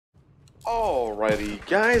Alrighty,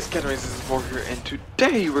 guys, Thx For here, and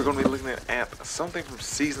today we're going to be looking at something from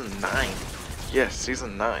Season 9. Yes,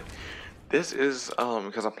 Season 9. This is,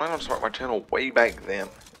 because I plan on starting my channel way back then,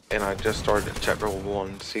 and I just started in Chapter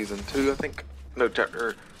 1, Season 2, I think. No,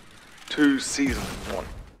 Chapter 2, Season 1.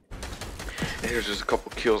 And here's just a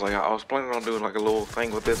couple kills. Like, I was planning on doing, like, a little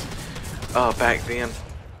thing with this, back then.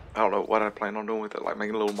 I don't know what I plan on doing with it, like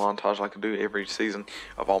making a little montage like I do every season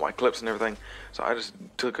of all my clips and everything. So I just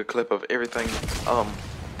took a clip of everything.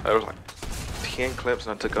 There was like 10 clips,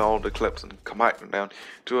 and I took all the clips and combined them down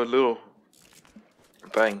to a little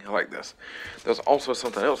thing like this. There's also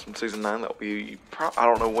something else from Season 9 that will be, I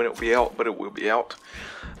don't know when it will be out, but it will be out.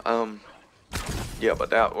 Yeah, but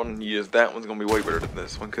that one, that one's going to be way better than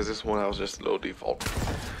this one, because this one I was just a little default.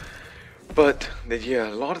 But, yeah,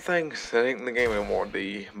 a lot of things that ain't in the game anymore.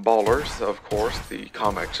 The ballers, of course, the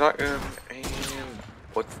combat shotgun, and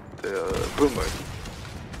what's the boom boom.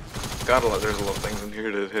 Gotta love, there's a lot of things in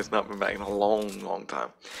here that has not been back in a long, long time.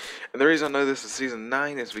 And the reason I know this is Season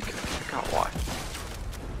 9 is because, I forgot why.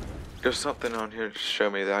 There's something on here to show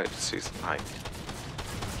me that it's Season 9.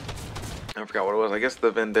 I forgot what it was. I guess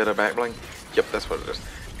the Vendetta back bling. Yep, that's what it is.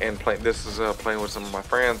 And this is playing with some of my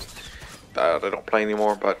friends. They don't play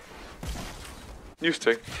anymore, but used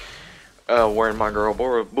to. Wearing my girl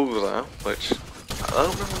Bullseye, which I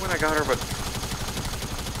don't remember when I got her, but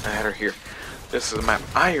I had her here. This is a map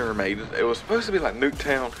I made. It was supposed to be like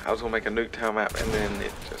Nuketown. I was gonna make a Nuketown map, and then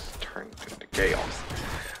it just turned into chaos.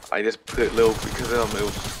 I just put little because it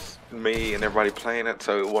was me and everybody playing it,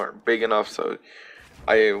 so it weren't big enough. So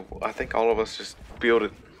I think all of us just built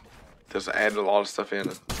it, just added a lot of stuff in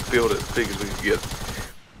and build it as big as we could get.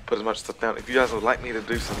 Put as much stuff down. If you guys would like me to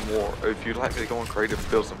do some more, or if you'd like me to go on creative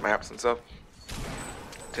and build some maps and stuff,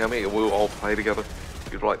 tell me, and we'll all play together. If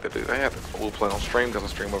you'd like to do that, we'll play on stream, because I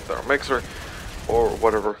stream up there on Mixer, or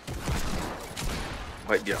whatever.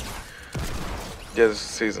 But yeah. Yeah, this is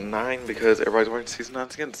Season 9, because everybody's wearing Season 9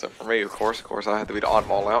 skin. So for me, of course, I had to be the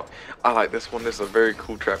oddball out. I like this one. This is a very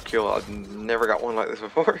cool trap kill. I've never got one like this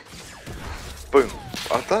before. Boom.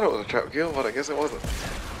 I thought it was a trap kill, but I guess it wasn't.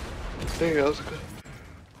 Dang, that was good.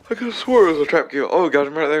 I could have swore it was a trap kill. Oh, got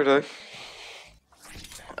him right there, today.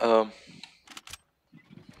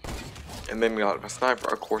 And then we got my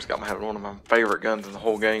sniper. Of course, got had one of my favorite guns in the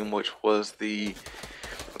whole game, which was the,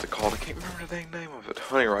 what's it called? I can't remember the dang name of it.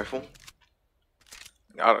 Honey rifle.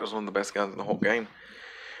 God, it was one of the best guns in the whole game.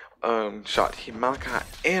 Shot Malachi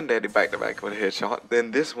and Daddy back to back with a headshot.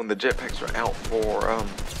 Then this one, the jetpacks were out for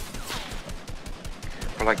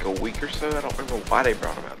like a week or so. I don't remember why they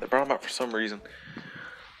brought them out. They brought them out for some reason.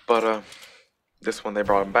 But this one they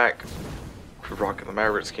brought him back for rocking the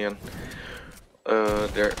Maverick skin.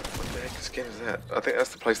 What the heck skin is that? I think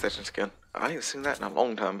that's the PlayStation skin. I ain't seen that in a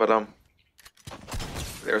long time. But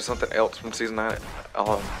there's something else from Season 9.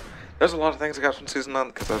 There's a lot of things I got from Season 9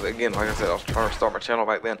 because, again, like I said, I was trying to start my channel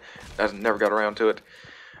back then. I just never got around to it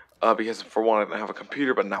because, for one, I didn't have a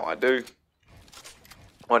computer, but now I do.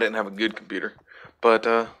 Well, I didn't have a good computer. But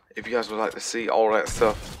if you guys would like to see all that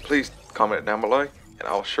stuff, please comment it down below. And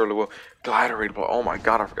I surely will gladly read about. Oh my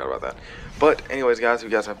god, I forgot about that. But anyways, guys, if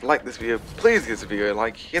you guys have liked this video, please give this video a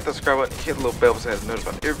like, hit the subscribe button, hit the little bell so it's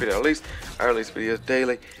notified every video I release videos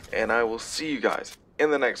daily, and I will see you guys in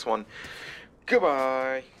the next one.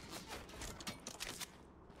 Goodbye.